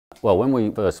Well, when we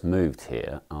first moved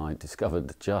here, I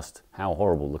discovered just how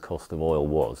horrible the cost of oil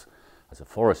was. As a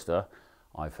forester,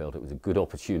 I felt it was a good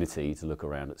opportunity to look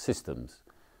around at systems.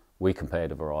 We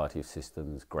compared a variety of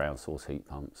systems, ground source heat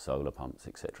pumps, solar pumps,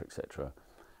 etc., etc.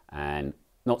 And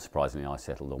not surprisingly, I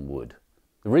settled on wood.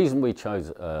 The reason we chose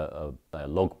a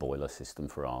log boiler system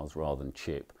for ours rather than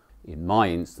chip, in my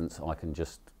instance, I can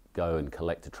just go and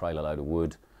collect a trailer load of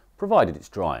wood, provided it's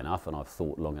dry enough and I've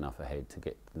thought long enough ahead to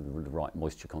get the right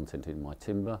moisture content in my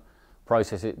timber,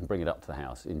 process it and bring it up to the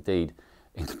house. Indeed,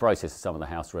 in the process of some of the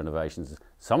house renovations,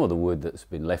 some of the wood that's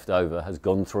been left over has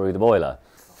gone through the boiler.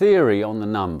 Theory on the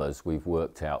numbers we've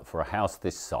worked out for a house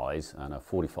this size and a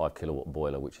 45 kilowatt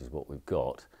boiler, which is what we've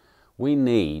got, we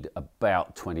need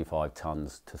about 25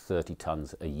 tonnes to 30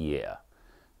 tonnes a year.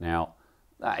 Now,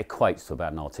 that equates to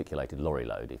about an articulated lorry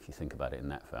load if you think about it in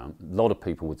that form. A lot of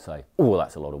people would say, oh,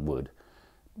 that's a lot of wood.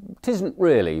 It isn't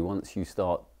really once you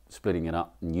start splitting it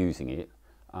up and using it.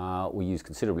 We use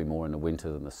considerably more in the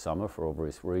winter than the summer for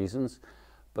obvious reasons,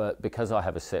 but because I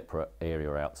have a separate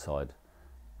area outside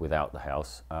without the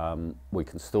house, we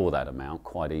can store that amount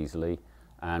quite easily,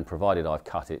 and provided I've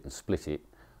cut it and split it,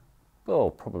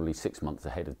 well, probably 6 months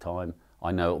ahead of time,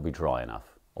 I know it'll be dry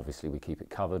enough. Obviously we keep it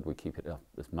covered, we keep it up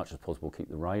as much as possible, keep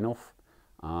the rain off.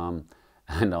 One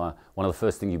of the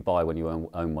first things you buy when you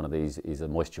own one of these is a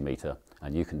moisture meter,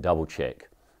 and you can double check.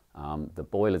 The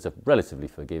boilers are relatively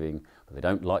forgiving, but they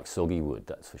don't like soggy wood,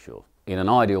 that's for sure. In an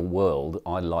ideal world,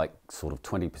 I like sort of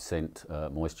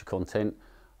 20% moisture content.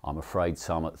 I'm afraid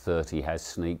some at 30 has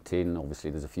sneaked in. Obviously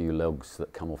there's a few logs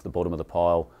that come off the bottom of the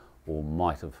pile or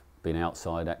might have been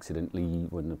outside accidentally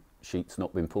when the sheet's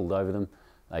not been pulled over them.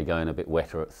 They go in a bit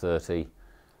wetter at 30.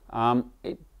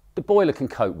 The boiler can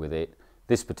cope with it.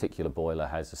 This particular boiler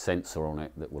has a sensor on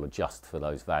it that will adjust for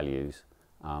those values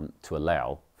to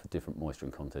allow for different moisture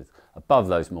contents. Above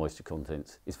those moisture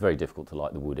contents, it's very difficult to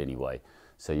light the wood anyway,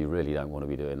 so you really don't want to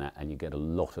be doing that, and you get a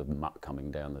lot of muck coming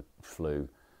down the flue,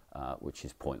 which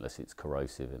is pointless. It's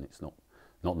corrosive and it's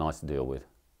not nice to deal with.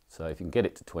 So if you can get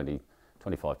it to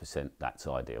 20–25%, that's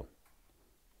ideal.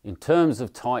 In terms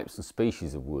of types and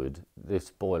species of wood,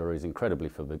 this boiler is incredibly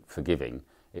forgiving.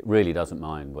 It really doesn't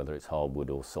mind whether it's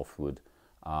hardwood or softwood.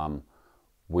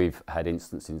 We've had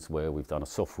instances where we've done a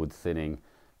softwood thinning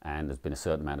and there's been a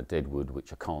certain amount of deadwood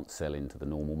which I can't sell into the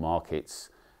normal markets,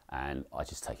 and I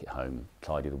just take it home,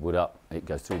 tidy the wood up, it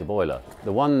goes through the boiler.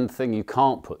 The one thing you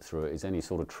can't put through it is any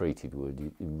sort of treated wood.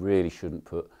 You really shouldn't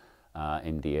put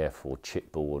MDF or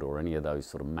chipboard or any of those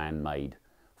sort of man-made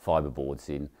fibre boards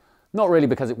in. Not really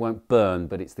because it won't burn,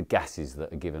 but it's the gases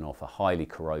that are given off are highly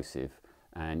corrosive,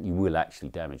 and you will actually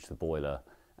damage the boiler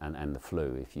and the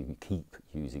flue if you keep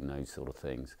using those sort of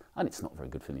things. And it's not very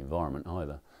good for the environment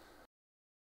either.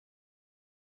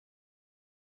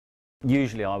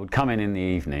 Usually I would come in the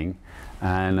evening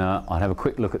and I'd have a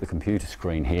quick look at the computer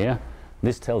screen here.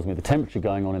 This tells me the temperature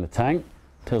going on in the tank,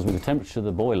 tells me the temperature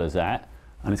the boiler's at,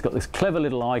 and it's got this clever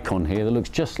little icon here that looks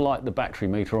just like the battery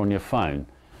meter on your phone.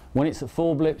 When it's at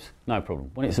 4 blips, no problem.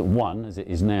 When it's at 1, as it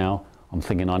is now, I'm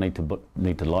thinking I need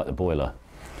to light the boiler.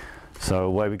 So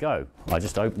away we go. I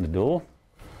just open the door.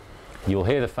 You'll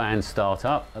hear the fan start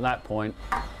up. At that point,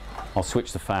 I'll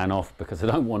switch the fan off because I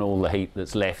don't want all the heat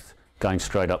that's left going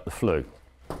straight up the flue.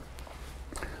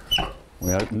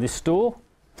 We open this door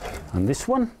and this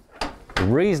one. The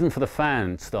reason for the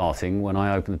fan starting when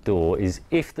I open the door is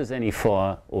if there's any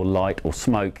fire or light or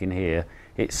smoke in here,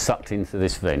 it's sucked into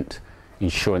this vent,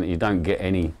 ensuring that you don't get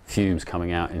any fumes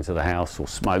coming out into the house or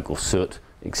smoke or soot,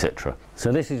 etc.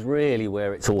 So this is really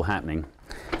where it's all happening.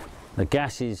 The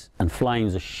gases and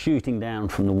flames are shooting down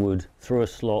from the wood through a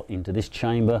slot into this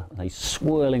chamber. They're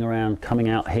swirling around, coming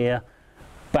out here,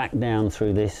 back down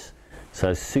through this.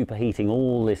 So superheating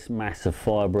all this mass of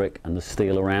fire brick and the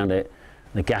steel around it.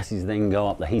 The gases then go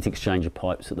up the heat exchanger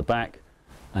pipes at the back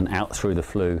and out through the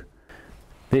flue.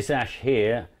 This ash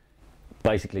here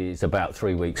basically is about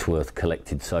 3 weeks worth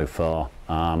collected so far.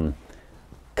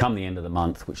 Come the end of the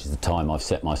month, which is the time I've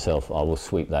set myself, I will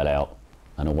sweep that out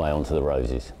and away onto the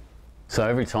roses. So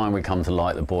every time we come to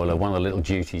light the boiler, one of the little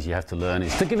duties you have to learn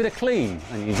is to give it a clean,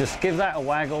 and you just give that a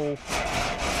waggle.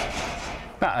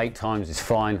 About 8 times is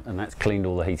fine, and that's cleaned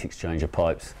all the heat exchanger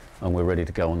pipes, and we're ready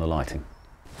to go on the lighting.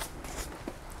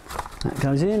 That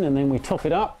goes in, and then we top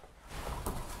it up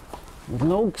with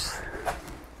logs.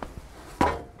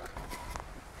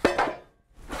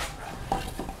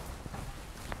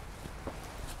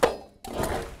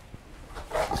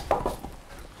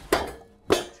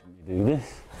 Do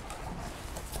this.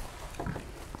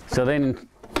 So then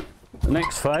the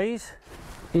next phase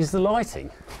is the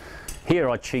lighting. Here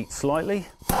I cheat slightly,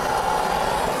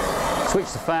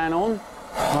 switch the fan on,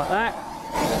 like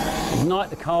that. Ignite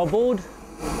the cardboard.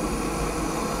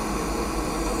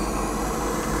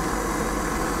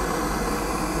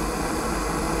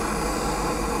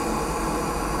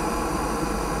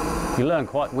 You learn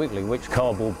quite quickly which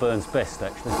cardboard burns best,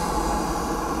 actually.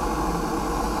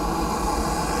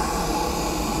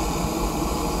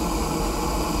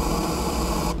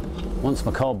 Once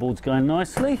my cardboard's going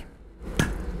nicely,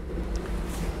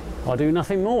 I do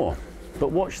nothing more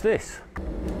but watch this.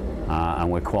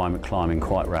 And we're climbing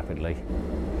quite rapidly.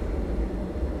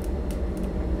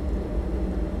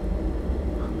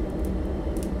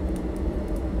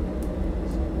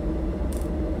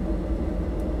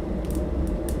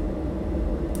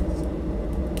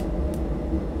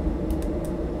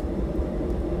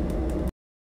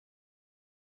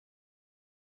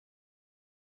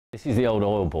 This is the old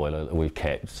oil boiler that we've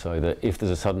kept so that if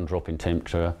there's a sudden drop in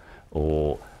temperature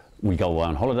or we go away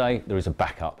on holiday, there is a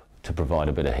backup to provide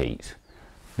a bit of heat.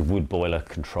 The wood boiler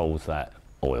controls that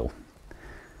oil.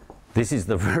 This is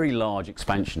the very large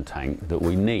expansion tank that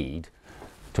we need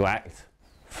to act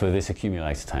for this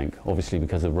accumulator tank. Obviously,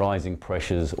 because of rising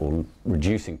pressures or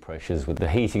reducing pressures with the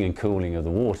heating and cooling of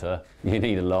the water, you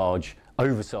need a large,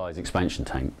 oversized expansion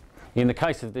tank. In the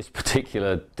case of this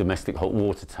particular domestic hot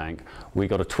water tank, we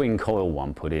got a twin coil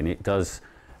one put in. It does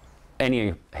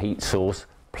any heat source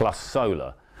plus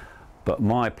solar. But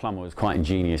my plumber was quite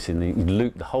ingenious in the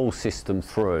loop the whole system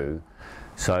through,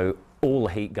 so all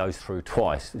the heat goes through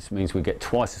twice. This means we get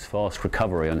twice as fast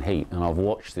recovery on heat, and I've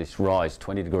watched this rise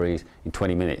 20 degrees in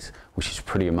 20 minutes, which is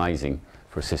pretty amazing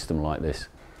for a system like this.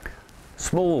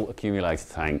 Small accumulator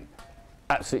tank,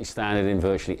 absolutely standard in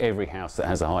virtually every house that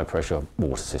has a high pressure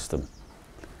water system.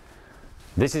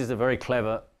 This is a very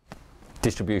clever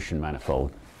distribution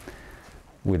manifold.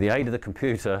 With the aid of the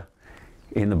computer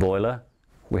in the boiler,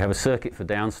 we have a circuit for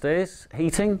downstairs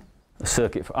heating, a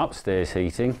circuit for upstairs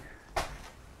heating,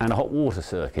 and a hot water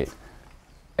circuit.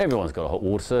 Everyone's got a hot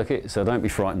water circuit, so don't be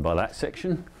frightened by that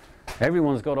section.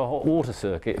 Everyone's got a hot water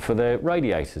circuit for their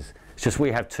radiators. It's just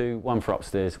we have two, one for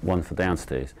upstairs, one for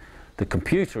downstairs. The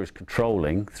computer is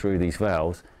controlling, through these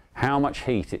valves, how much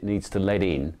heat it needs to let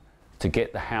in to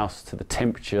get the house to the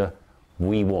temperature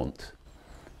we want.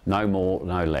 No more,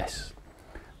 no less.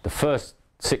 The first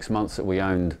 6 months that we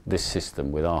owned this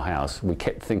system with our house, we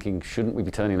kept thinking, shouldn't we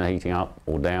be turning the heating up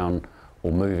or down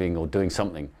or moving or doing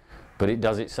something? But it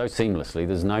does it so seamlessly,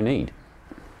 there's no need.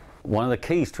 One of the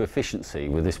keys to efficiency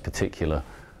with this particular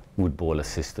wood boiler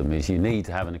system is you need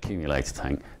to have an accumulator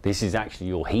tank. This is actually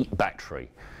your heat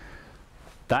battery.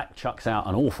 That chucks out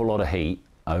an awful lot of heat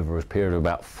over a period of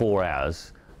about 4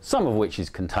 hours, some of which is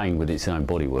contained with its own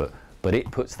bodywork, but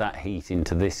it puts that heat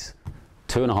into this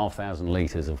 2,500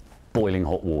 litres of boiling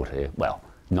hot water here, well,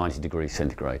 90 degrees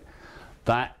centigrade.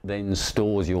 That then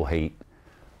stores your heat,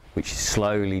 which is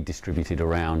slowly distributed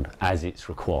around as it's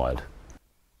required.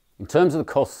 In terms of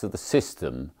the costs of the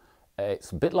system,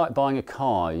 it's a bit like buying a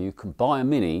car. You can buy a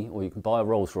Mini or you can buy a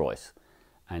Rolls Royce,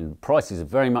 and prices are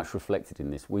very much reflected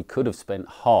in this. We could have spent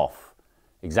half,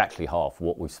 exactly half,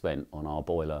 what we've spent on our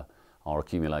boiler, our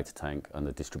accumulator tank and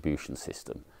the distribution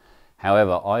system.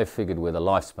 However, I figured with a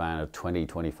lifespan of 20,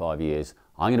 25 years,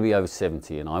 I'm going to be over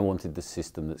 70 and I wanted the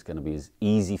system that's going to be as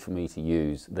easy for me to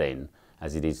use then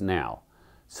as it is now.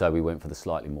 So we went for the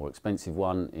slightly more expensive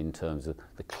one in terms of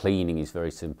the cleaning is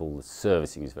very simple, the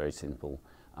servicing is very simple.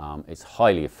 It's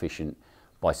highly efficient.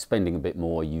 By spending a bit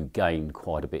more, you gain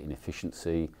quite a bit in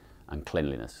efficiency and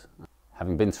cleanliness.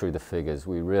 Having been through the figures,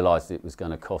 we realised it was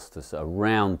going to cost us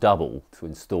around double to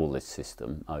install this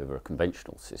system over a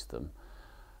conventional system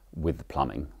with the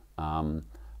plumbing.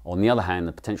 On the other hand,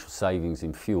 the potential savings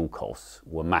in fuel costs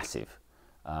were massive.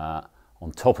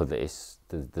 On top of this,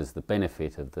 there's the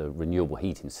benefit of the renewable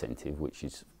heat incentive, which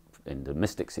is in the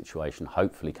domestic situation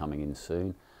hopefully coming in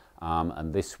soon,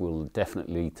 and this will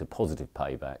definitely lead to positive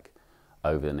payback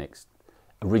over the next,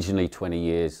 originally 20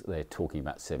 years, they're talking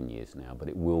about 7 years now, but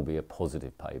it will be a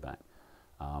positive payback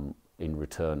in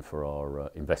return for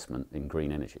our investment in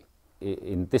green energy.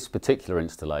 In this particular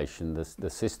installation, the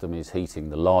system is heating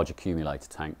the large accumulator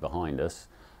tank behind us.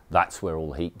 That's where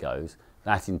all the heat goes.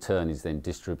 That in turn is then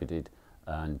distributed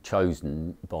and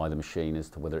chosen by the machine as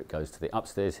to whether it goes to the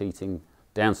upstairs heating,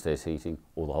 downstairs heating,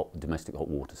 or the domestic hot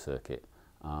water circuit.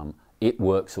 It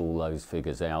works all those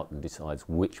figures out and decides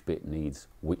which bit needs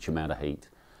which amount of heat,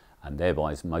 and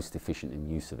thereby is most efficient in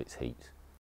use of its heat.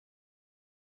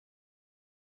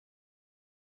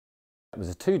 It was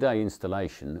a 2-day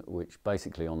installation, which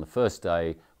basically on the first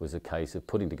day was a case of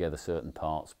putting together certain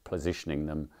parts, positioning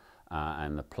them,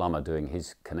 and the plumber doing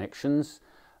his connections.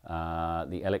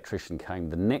 The electrician came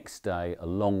the next day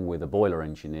along with a boiler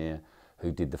engineer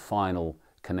who did the final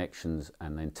connections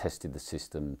and then tested the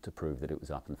system to prove that it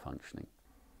was up and functioning.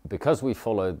 Because we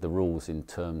followed the rules in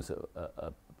terms of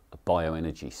a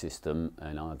bioenergy system,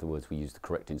 in other words, we used the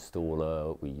correct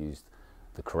installer, we used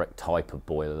the correct type of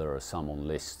boiler. There are some on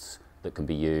lists that can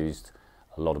be used.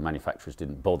 A lot of manufacturers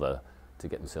didn't bother to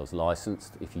get themselves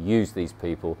licensed. If you use these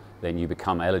people, then you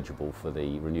become eligible for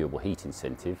the renewable heat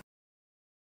incentive.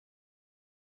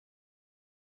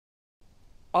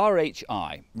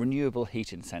 RHI, Renewable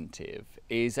Heat Incentive,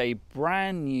 is a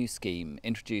brand new scheme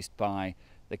introduced by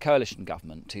the coalition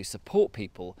government to support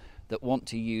people that want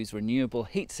to use renewable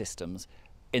heat systems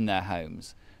in their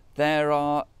homes. There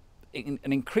are an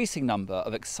increasing number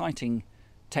of exciting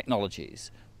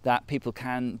technologies that people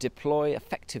can deploy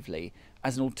effectively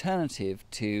as an alternative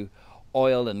to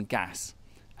oil and gas,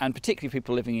 and particularly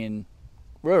people living in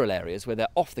rural areas where they're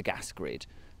off the gas grid.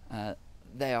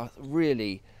 They are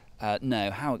really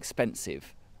know how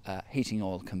expensive heating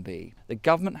oil can be. The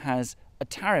government has a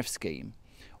tariff scheme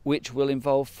which will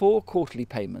involve 4 quarterly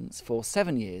payments for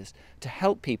 7 years to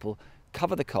help people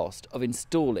cover the cost of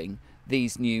installing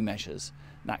these new measures.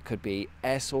 That could be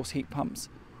air source heat pumps,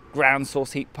 ground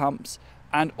source heat pumps,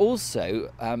 and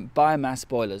also biomass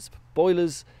boilers,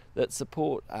 boilers that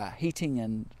support heating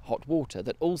and hot water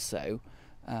that also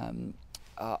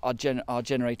are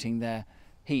generating their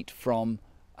heat from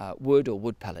wood or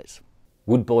wood pellets.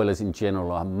 Wood boilers in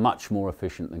general are much more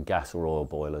efficient than gas or oil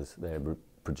boilers. They're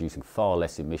producing far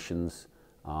less emissions.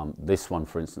 This one,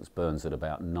 for instance, burns at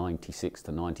about 96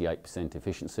 to 98%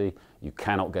 efficiency. You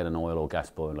cannot get an oil or gas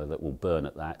boiler that will burn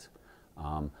at that.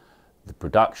 The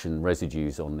production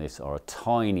residues on this are a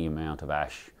tiny amount of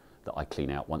ash that I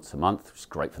clean out once a month, which is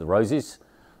great for the roses.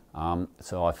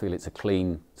 So I feel it's a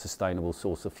clean, sustainable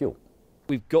source of fuel.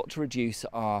 We've got to reduce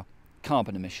our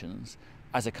carbon emissions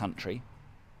as a country,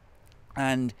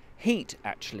 and heat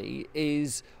actually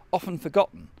is often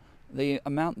forgotten. The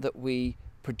amount that we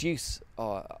produce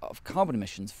of carbon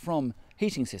emissions from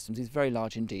heating systems is very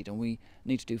large indeed, and we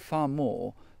need to do far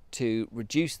more to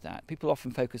reduce that. People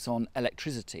often focus on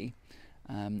electricity.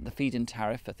 The feed-in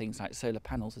tariff for things like solar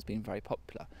panels has been very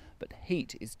popular, but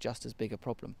heat is just as big a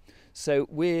problem. So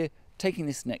we're taking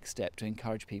this next step to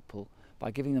encourage people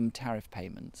by giving them tariff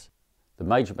payments. The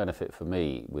major benefit for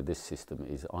me with this system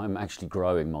is I'm actually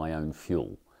growing my own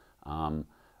fuel.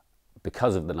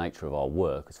 Because of the nature of our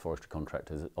work as forestry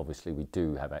contractors, obviously we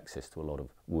do have access to a lot of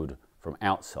wood from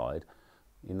outside.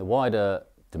 In the wider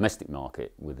domestic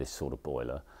market with this sort of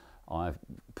boiler, I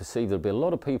perceive there'll be a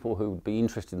lot of people who would be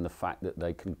interested in the fact that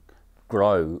they can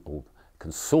grow or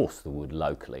can source the wood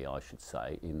locally, I should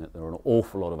say, in that there are an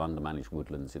awful lot of undermanaged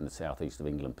woodlands in the southeast of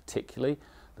England particularly.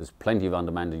 There's plenty of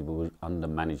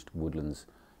undermanaged woodlands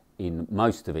in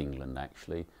most of England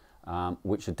actually,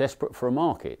 which are desperate for a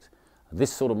market.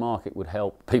 This sort of market would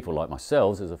help people like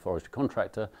myself as a forestry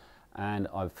contractor, and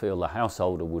I feel the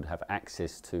householder would have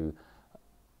access to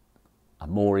a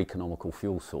more economical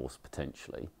fuel source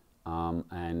potentially,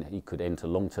 and he could enter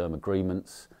long-term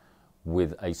agreements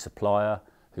with a supplier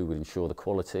who would ensure the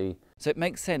quality. So it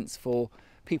makes sense for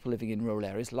people living in rural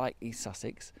areas like East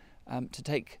Sussex to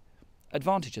take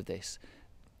advantage of this.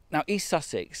 Now, East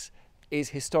Sussex is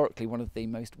historically one of the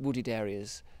most wooded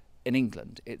areas in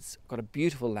England. It's got a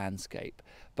beautiful landscape,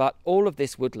 but all of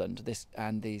this woodland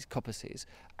and these coppices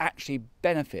actually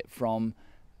benefit from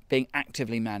being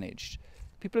actively managed.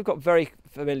 People have got very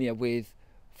familiar with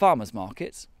farmers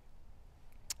markets,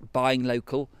 buying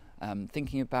local,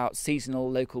 thinking about seasonal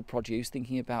local produce,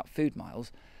 thinking about food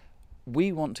miles.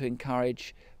 We want to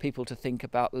encourage people to think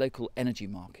about local energy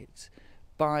markets,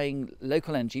 buying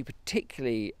local energy,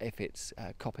 particularly if it's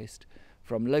coppiced,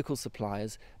 from local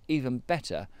suppliers. Even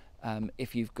better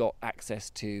if you've got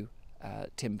access to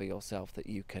timber yourself that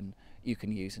you can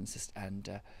use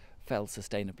and fell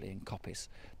sustainably and coppice.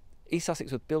 East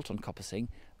Sussex was built on coppicing.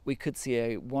 We could see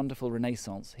a wonderful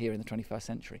renaissance here in the 21st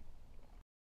century.